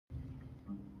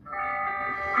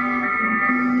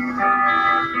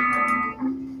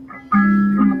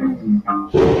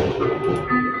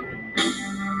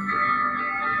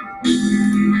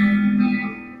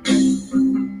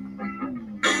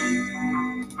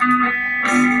Can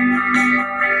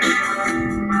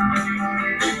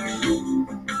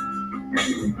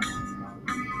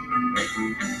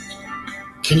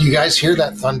you guys hear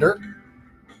that thunder?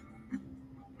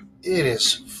 It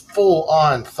is full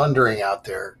on thundering out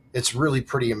there. It's really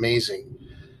pretty amazing.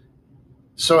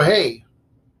 So, hey,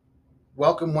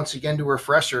 welcome once again to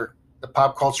Refresher, the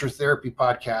Pop Culture Therapy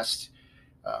Podcast.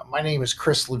 My name is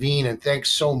Chris Levine, and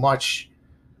thanks so much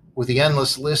with the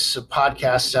endless lists of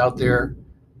podcasts out there.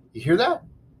 You hear that?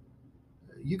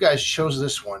 You guys chose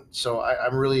this one, so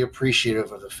I'm really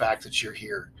appreciative of the fact that you're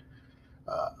here.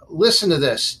 Listen to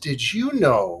this. Did you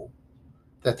know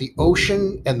that the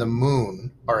ocean and the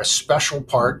moon are a special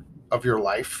part of your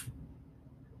life?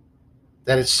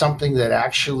 That it's something that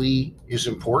actually is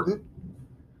important?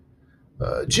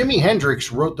 Jimi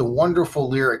Hendrix wrote the wonderful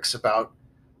lyrics about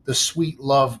the sweet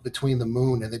love between the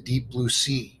moon and the deep blue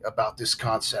sea about this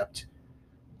concept.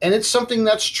 And it's something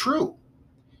that's true.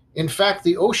 In fact,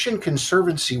 the Ocean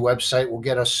Conservancy website will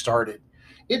get us started.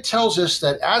 It tells us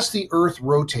that as the Earth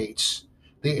rotates,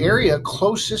 the area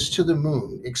closest to the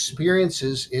moon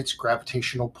experiences its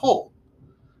gravitational pull.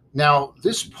 Now,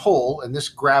 this pull and this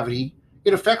gravity,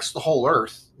 it affects the whole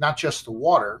Earth, not just the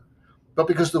water, but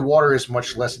because the water is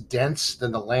much less dense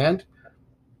than the land,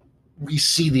 we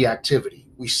see the activity.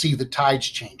 We see the tides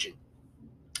changing.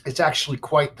 It's actually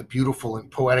quite the beautiful and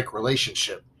poetic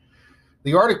relationship.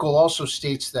 The article also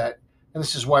states that, and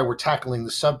this is why we're tackling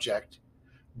the subject,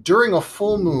 during a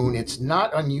full moon, it's not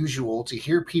unusual to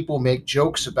hear people make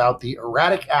jokes about the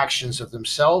erratic actions of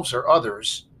themselves or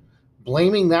others,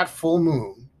 blaming that full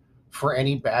moon for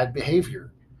any bad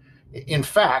behavior. In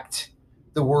fact,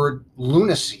 the word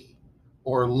lunacy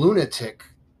or lunatic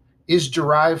is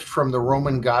derived from the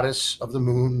Roman goddess of the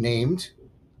moon named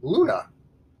Luna,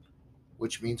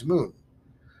 which means moon.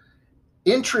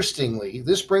 Interestingly,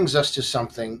 this brings us to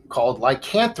something called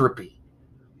lycanthropy.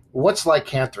 What's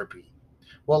lycanthropy?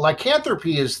 Well,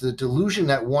 lycanthropy is the delusion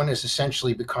that one has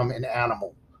essentially become an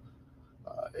animal.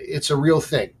 It's a real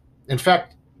thing. In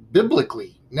fact,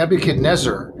 biblically,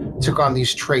 Nebuchadnezzar took on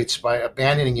these traits by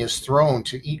abandoning his throne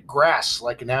to eat grass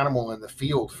like an animal in the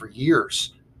field for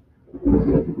years.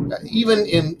 Even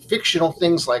in fictional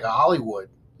things like Hollywood,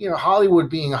 Hollywood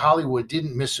being Hollywood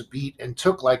didn't miss a beat and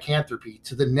took lycanthropy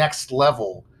to the next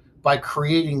level by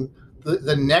creating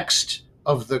the next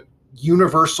of the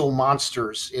universal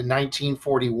monsters in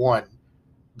 1941,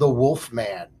 The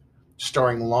Wolfman,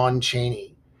 starring Lon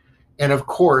Chaney. And of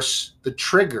course, the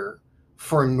trigger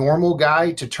for a normal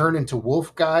guy to turn into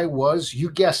wolf guy was,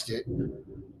 you guessed it,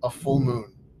 a full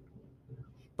moon.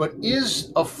 But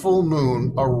is a full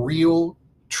moon a real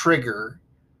trigger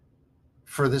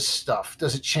for this stuff?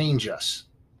 Does it change us?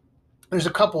 There's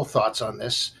a couple thoughts on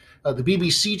this. The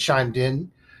BBC chimed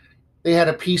in. They had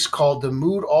a piece called The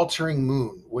Mood-Altering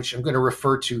Moon, which I'm going to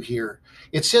refer to here.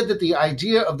 It said that the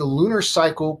idea of the lunar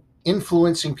cycle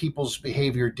influencing people's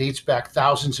behavior dates back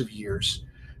thousands of years,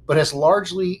 but has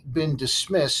largely been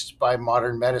dismissed by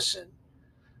modern medicine.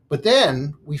 But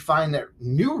then we find that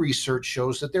new research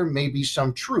shows that there may be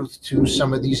some truth to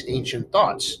some of these ancient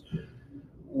thoughts.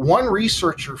 One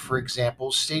researcher, for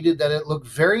example, stated that it looked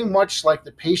very much like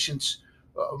the patient's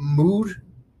mood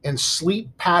and sleep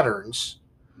patterns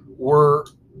were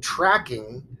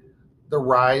tracking the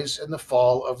rise and the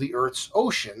fall of the Earth's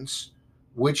oceans,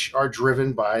 which are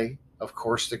driven by, of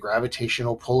course, the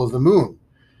gravitational pull of the moon.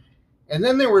 And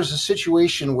then there was a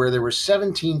situation where there were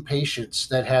 17 patients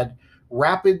that had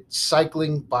rapid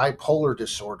cycling bipolar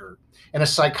disorder. And a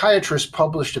psychiatrist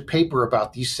published a paper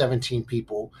about these 17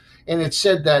 people. And it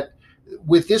said that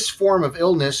with this form of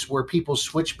illness where people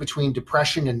switch between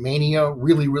depression and mania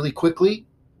really, really quickly,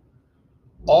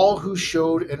 all who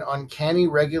showed an uncanny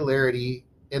regularity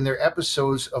in their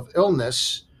episodes of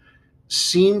illness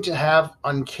seemed to have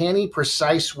uncanny,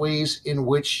 precise ways in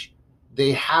which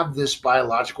they have this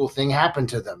biological thing happen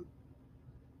to them.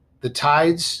 The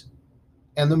tides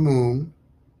and the moon,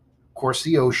 of course,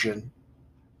 the ocean,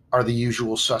 are the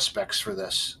usual suspects for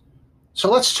this. So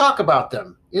let's talk about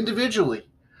them individually.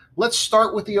 Let's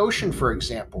start with the ocean, for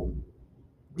example.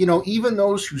 Even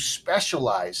those who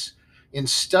specialize in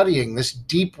studying this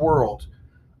deep world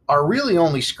are really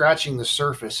only scratching the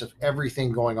surface of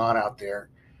everything going on out there.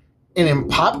 And in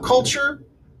pop culture,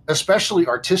 especially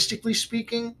artistically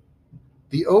speaking,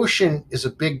 the ocean is a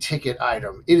big ticket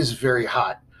item. It is very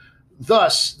hot.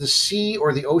 Thus, the sea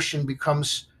or the ocean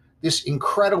becomes this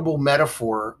incredible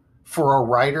metaphor for a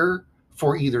writer,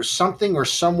 for either something or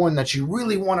someone that you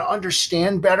really want to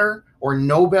understand better or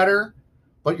know better,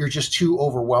 but you're just too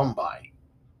overwhelmed by.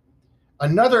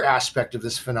 Another aspect of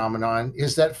this phenomenon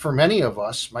is that for many of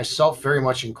us, myself very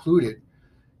much included,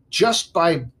 Just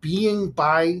by being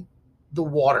by the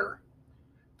water,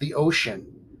 the ocean,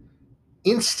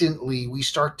 instantly we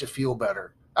start to feel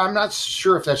better. I'm not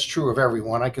sure if that's true of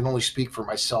everyone. I can only speak for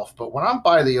myself. But when I'm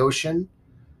by the ocean,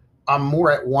 I'm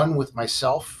more at one with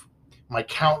myself. My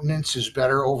countenance is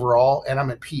better overall, and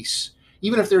I'm at peace,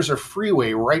 even if there's a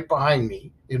freeway right behind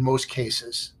me in most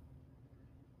cases.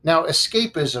 Now,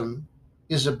 escapism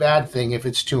is a bad thing if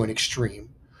it's to an extreme,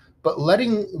 but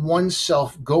letting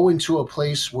oneself go into a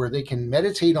place where they can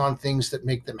meditate on things that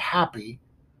make them happy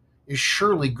is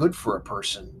surely good for a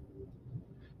person.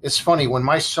 It's funny, when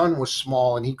my son was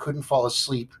small and he couldn't fall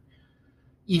asleep,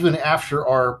 even after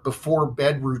our before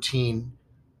bed routine,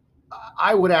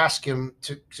 I would ask him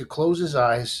to close his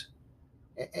eyes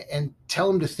and tell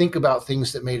him to think about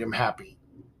things that made him happy.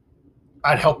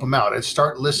 I'd help him out. I'd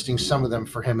start listing some of them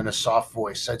for him in a soft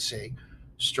voice. I'd say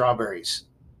strawberries,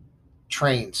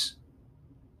 trains,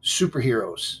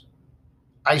 superheroes,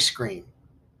 ice cream,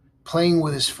 playing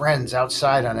with his friends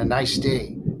outside on a nice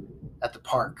day at the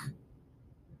park.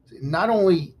 Not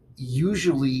only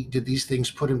usually did these things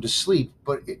put him to sleep,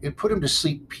 but it put him to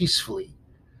sleep peacefully.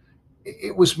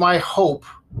 It was my hope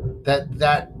that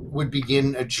that would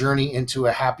begin a journey into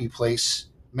a happy place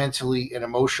mentally and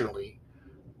emotionally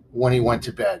when he went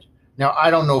to bed. Now, I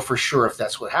don't know for sure if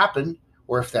that's what happened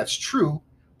or if that's true,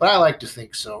 but I like to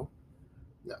think so.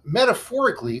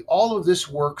 Metaphorically, all of this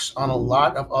works on a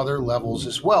lot of other levels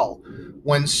as well.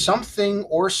 When something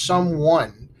or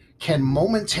someone can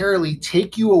momentarily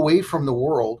take you away from the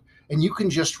world and you can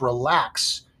just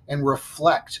relax and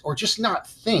reflect or just not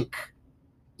think,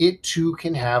 it too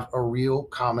can have a real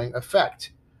calming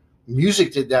effect.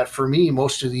 Music did that for me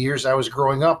most of the years I was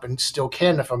growing up and still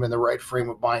can if I'm in the right frame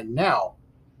of mind now.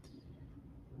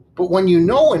 But when you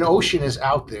know an ocean is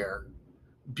out there,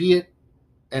 be it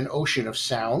an ocean of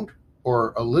sound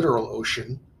or a literal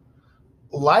ocean,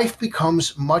 life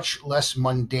becomes much less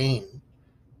mundane.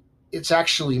 It's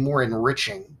actually more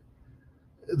enriching.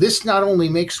 This not only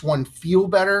makes one feel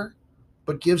better,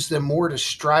 but gives them more to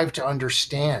strive to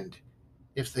understand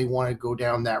if they want to go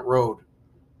down that road.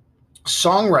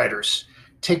 Songwriters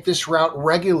take this route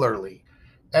regularly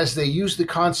as they use the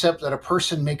concept that a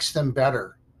person makes them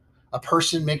better, a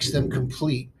person makes them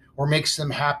complete, or makes them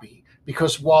happy.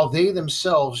 Because while they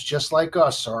themselves, just like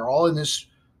us, are all in this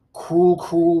cruel,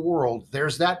 cruel world,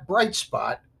 there's that bright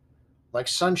spot, like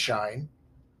sunshine,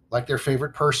 like their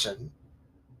favorite person,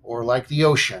 or like the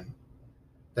ocean,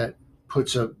 that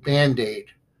puts a band aid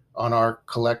on our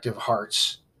collective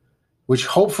hearts, which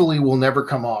hopefully will never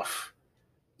come off,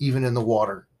 even in the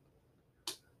water.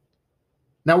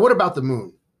 Now, what about the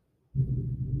moon?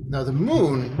 Now, the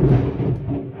moon,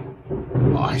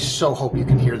 oh, I so hope you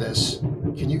can hear this.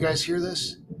 Can you guys hear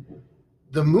this?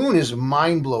 The moon is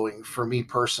mind blowing for me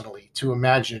personally to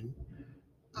imagine.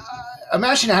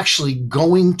 Imagine actually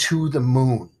going to the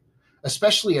moon,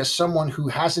 especially as someone who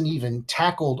hasn't even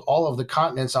tackled all of the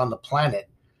continents on the planet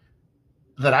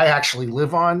that I actually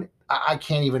live on. I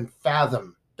can't even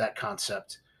fathom that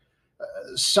concept.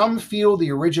 Some feel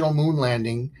the original moon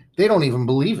landing, they don't even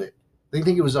believe it. They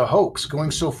think it was a hoax,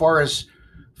 going so far as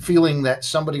feeling that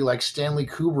somebody like Stanley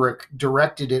Kubrick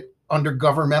directed it under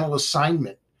governmental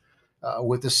assignment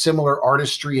with the similar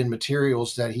artistry and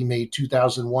materials that he made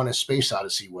 2001: A Space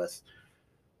Odyssey with.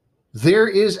 There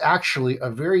is actually a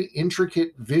very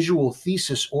intricate visual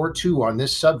thesis or two on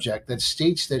this subject that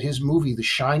states that his movie, The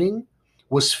Shining,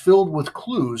 was filled with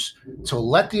clues to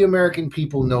let the American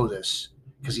people know this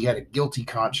because he had a guilty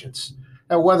conscience.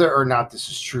 Now, whether or not this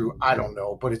is true, I don't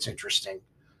know, but it's interesting.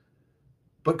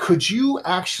 But could you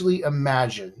actually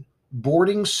imagine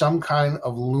boarding some kind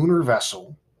of lunar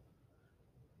vessel,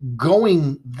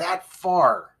 going that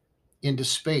far into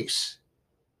space,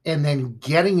 and then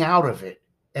getting out of it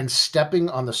and stepping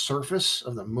on the surface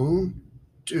of the moon?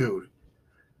 Dude,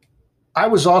 I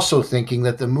was also thinking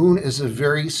that the moon is a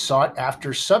very sought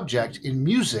after subject in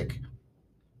music,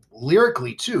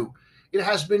 lyrically too. It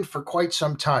has been for quite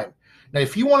some time. Now,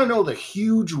 if you want to know the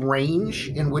huge range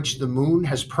in which the moon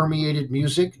has permeated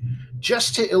music,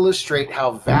 just to illustrate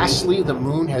how vastly the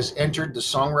moon has entered the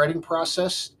songwriting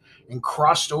process and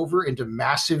crossed over into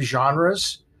massive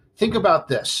genres, think about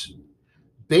this.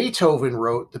 Beethoven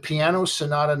wrote the Piano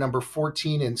Sonata number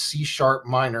 14 in C sharp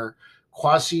minor,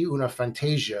 Quasi una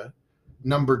Fantasia,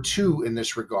 number 2 in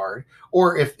this regard,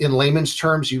 or if in layman's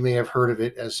terms, you may have heard of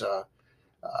it as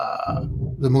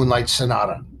the Moonlight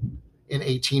Sonata in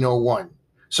 1801.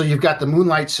 So you've got the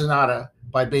Moonlight Sonata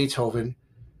by Beethoven.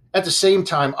 At the same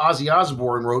time, Ozzy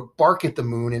Osbourne wrote Bark at the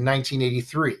Moon in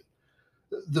 1983.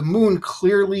 The moon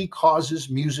clearly causes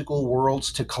musical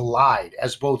worlds to collide,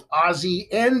 as both Ozzy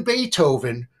and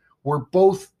Beethoven were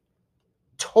both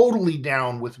totally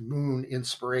down with moon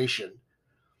inspiration.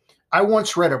 I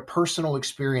once read a personal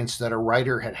experience that a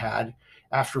writer had had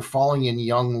after falling in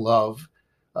young love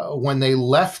when they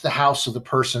left the house of the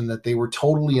person that they were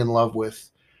totally in love with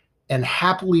and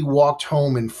happily walked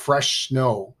home in fresh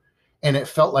snow. And it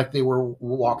felt like they were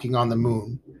walking on the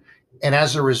moon. And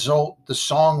as a result, the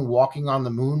song Walking on the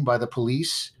Moon by the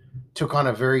Police took on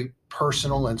a very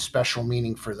personal and special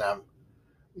meaning for them.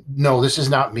 No, this is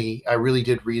not me. I really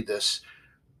did read this.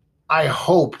 I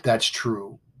hope that's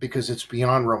true because it's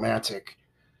beyond romantic.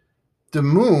 The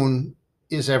moon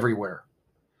is everywhere.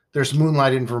 There's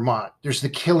moonlight in Vermont. There's the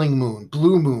Killing Moon,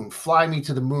 Blue Moon, Fly Me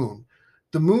to the Moon.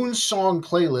 The Moon song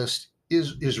playlist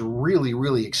is really,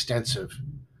 really extensive.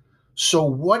 So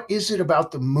what is it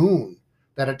about the moon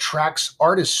that attracts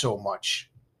artists so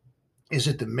much? Is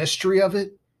it the mystery of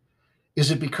it? Is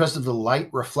it because of the light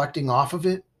reflecting off of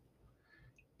it?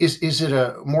 Is it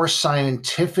a more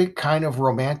scientific kind of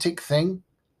romantic thing?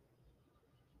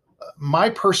 My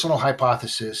personal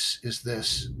hypothesis is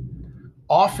this.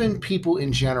 Often people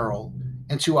in general,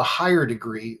 and to a higher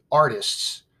degree,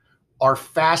 artists, are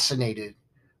fascinated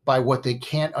by what they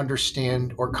can't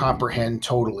understand or comprehend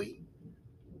totally.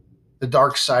 The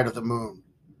dark side of the moon,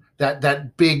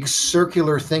 that big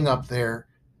circular thing up there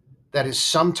that is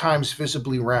sometimes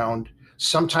visibly round,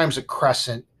 sometimes a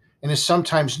crescent, and is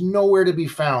sometimes nowhere to be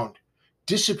found,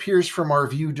 disappears from our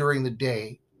view during the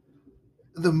day.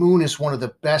 The moon is one of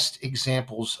the best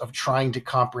examples of trying to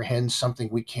comprehend something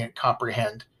we can't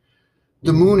comprehend.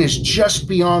 The moon is just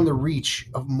beyond the reach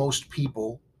of most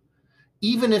people.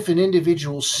 Even if an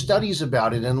individual studies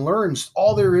about it and learns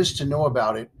all there is to know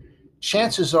about it,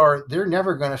 chances are they're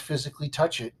never going to physically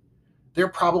touch it. They're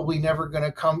probably never going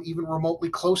to come even remotely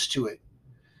close to it.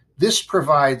 This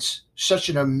provides such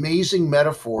an amazing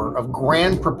metaphor of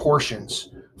grand proportions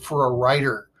for a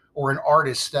writer or an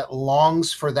artist that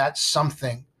longs for that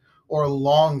something or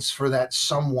longs for that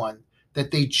someone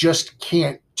that they just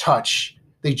can't touch,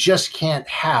 they just can't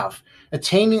have.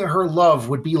 Attaining her love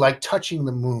would be like touching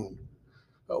the moon.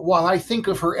 While I think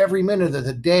of her every minute of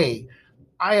the day,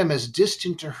 I am as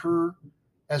distant to her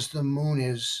as the moon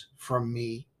is from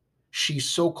me. She's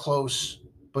so close,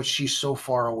 but she's so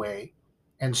far away,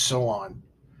 and so on.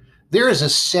 There is a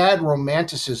sad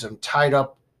romanticism tied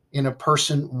up in a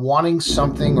person wanting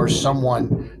something or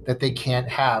someone that they can't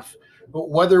have. But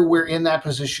whether we're in that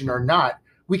position or not,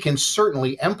 we can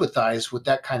certainly empathize with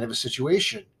that kind of a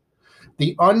situation.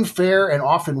 The unfair and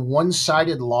often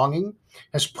one-sided longing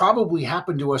has probably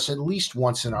happened to us at least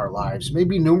once in our lives,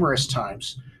 maybe numerous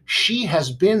times. She has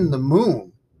been the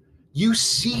moon. You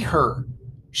see her.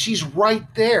 She's right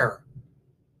there,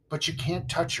 but you can't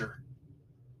touch her.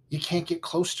 You can't get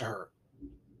close to her.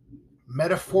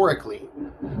 Metaphorically,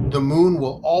 the moon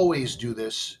will always do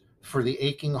this for the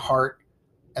aching heart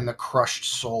and the crushed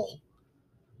soul.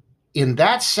 In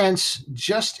that sense,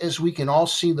 just as we can all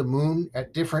see the moon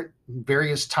at different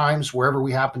various times wherever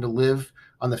we happen to live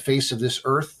on the face of this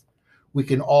earth, we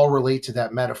can all relate to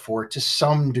that metaphor to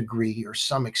some degree or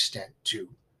some extent too.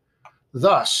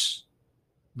 Thus,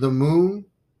 the moon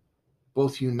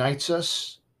both unites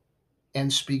us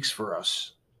and speaks for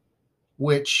us,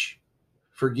 which,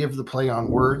 forgive the play on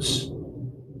words,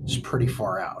 is pretty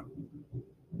far out.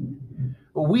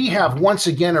 We have once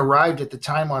again arrived at the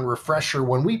time on Refresher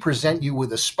when we present you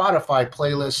with a Spotify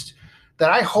playlist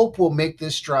that I hope will make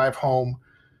this drive home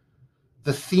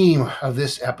the theme of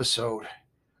this episode.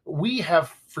 We have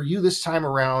for you this time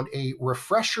around a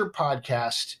Refresher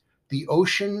podcast, The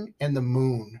Ocean and the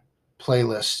Moon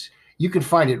playlist. You can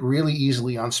find it really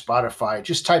easily on Spotify.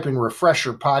 Just type in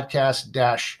Refresher podcast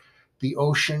 - The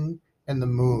Ocean and the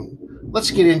Moon.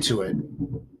 Let's get into it.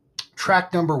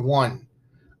 Track number 1,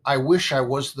 I Wish I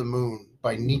Was the Moon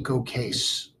by Neko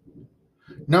Case.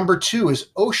 Number 2 is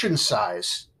Ocean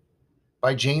Size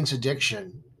by Jane's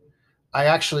Addiction. I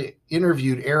actually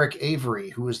interviewed Eric Avery,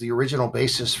 who was the original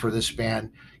bassist for this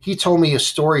band. He told me a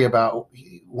story about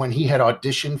when he had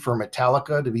auditioned for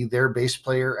Metallica to be their bass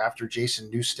player after Jason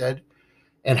Newsted,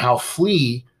 and how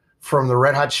Flea from the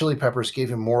Red Hot Chili Peppers gave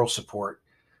him moral support.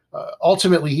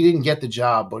 Ultimately, he didn't get the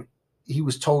job, but he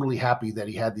was totally happy that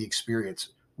he had the experience.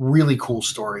 Really cool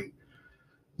story.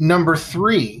 Number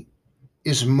 3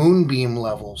 is Moonbeam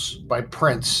Levels by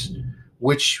Prince,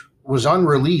 which was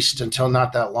unreleased until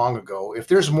not that long ago. If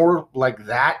there's more like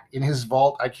that in his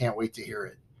vault, I can't wait to hear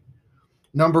it.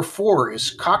 Number 4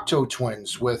 is Cocteau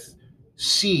Twins with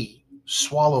Sea,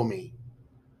 Swallow Me.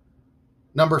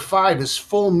 Number 5 is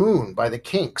Full Moon by the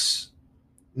Kinks.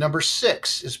 Number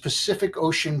 6 is Pacific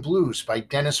Ocean Blues by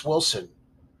Dennis Wilson.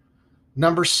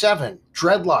 Number 7,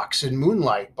 Dreadlocks in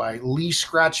Moonlight by Lee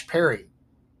Scratch Perry.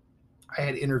 I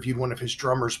had interviewed one of his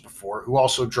drummers before who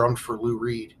also drummed for Lou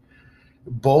Reed.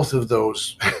 Both of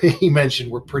those he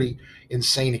mentioned were pretty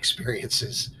insane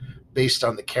experiences based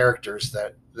on the characters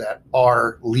that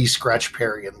are Lee Scratch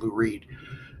Perry and Lou Reed.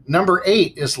 Number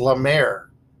 8 is La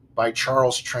Mer by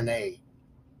Charles Trenet.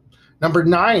 Number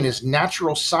 9 is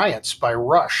Natural Science by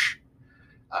Rush.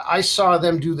 I saw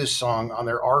them do this song on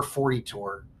their R40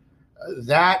 tour.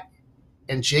 That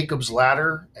and Jacob's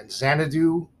Ladder and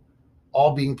Xanadu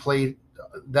all being played,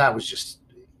 that was just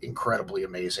incredibly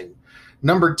amazing.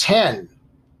 Number 10,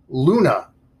 Luna,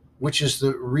 which is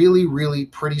the really, really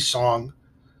pretty song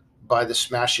by the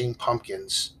Smashing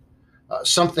Pumpkins.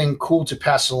 Something cool to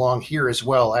pass along here as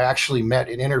well. I actually met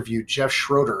and interviewed Jeff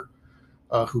Schroeder,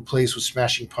 who plays with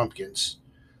Smashing Pumpkins.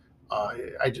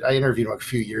 I interviewed him a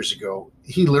few years ago.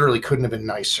 He literally couldn't have been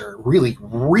nicer. Really,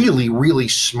 really, really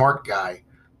smart guy,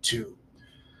 too.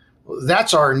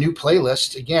 That's our new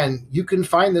playlist. Again, you can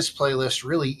find this playlist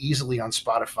really easily on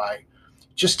Spotify.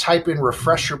 Just type in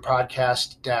Refresher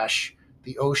Podcast -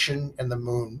 The Ocean and the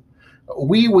Moon.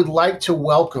 We would like to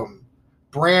welcome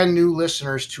brand new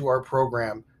listeners to our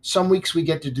program. Some weeks we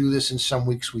get to do this and some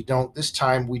weeks we don't. This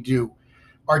time we do.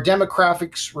 Our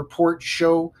demographics report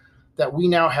show that we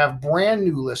now have brand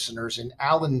new listeners in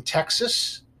Allen,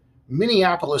 Texas,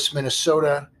 Minneapolis,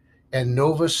 Minnesota, and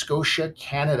Nova Scotia,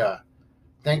 Canada.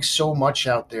 Thanks so much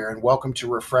out there, and welcome to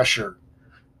Refresher.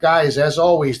 Guys, as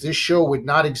always, this show would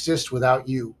not exist without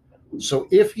you. So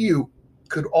if you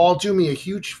could all do me a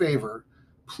huge favor,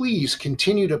 please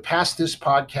continue to pass this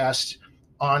podcast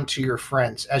on to your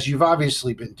friends, as you've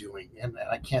obviously been doing, and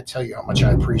I can't tell you how much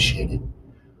I appreciate it.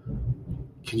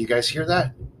 Can you guys hear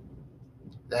that?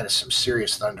 That is some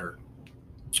serious thunder.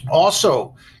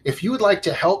 Also, if you would like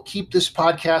to help keep this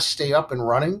podcast stay up and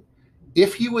running,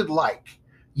 if you would like,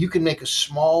 you can make a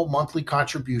small monthly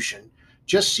contribution.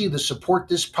 Just see the Support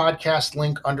This Podcast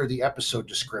link under the episode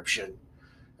description.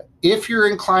 If you're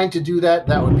inclined to do that,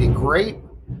 that would be great.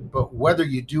 But whether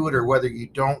you do it or whether you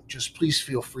don't, just please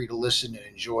feel free to listen and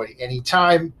enjoy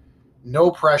anytime. No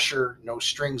pressure, no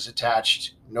strings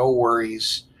attached, no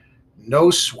worries, no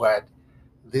sweat.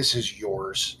 This is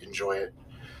yours. Enjoy it.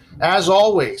 As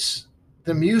always,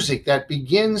 the music that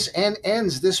begins and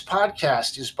ends this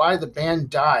podcast is by the band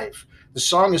Dive. The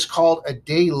song is called A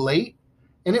Day Late,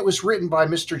 and it was written by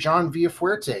Mr. John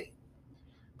Villafuerte.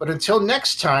 But until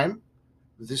next time,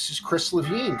 this is Chris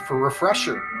Levine for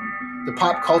Refresher, the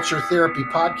Pop Culture Therapy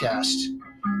Podcast.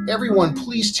 Everyone,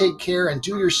 please take care and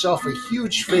do yourself a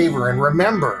huge favor, and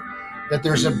remember that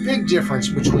there's a big difference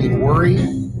between worry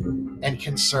and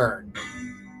concern.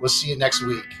 We'll see you next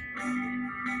week.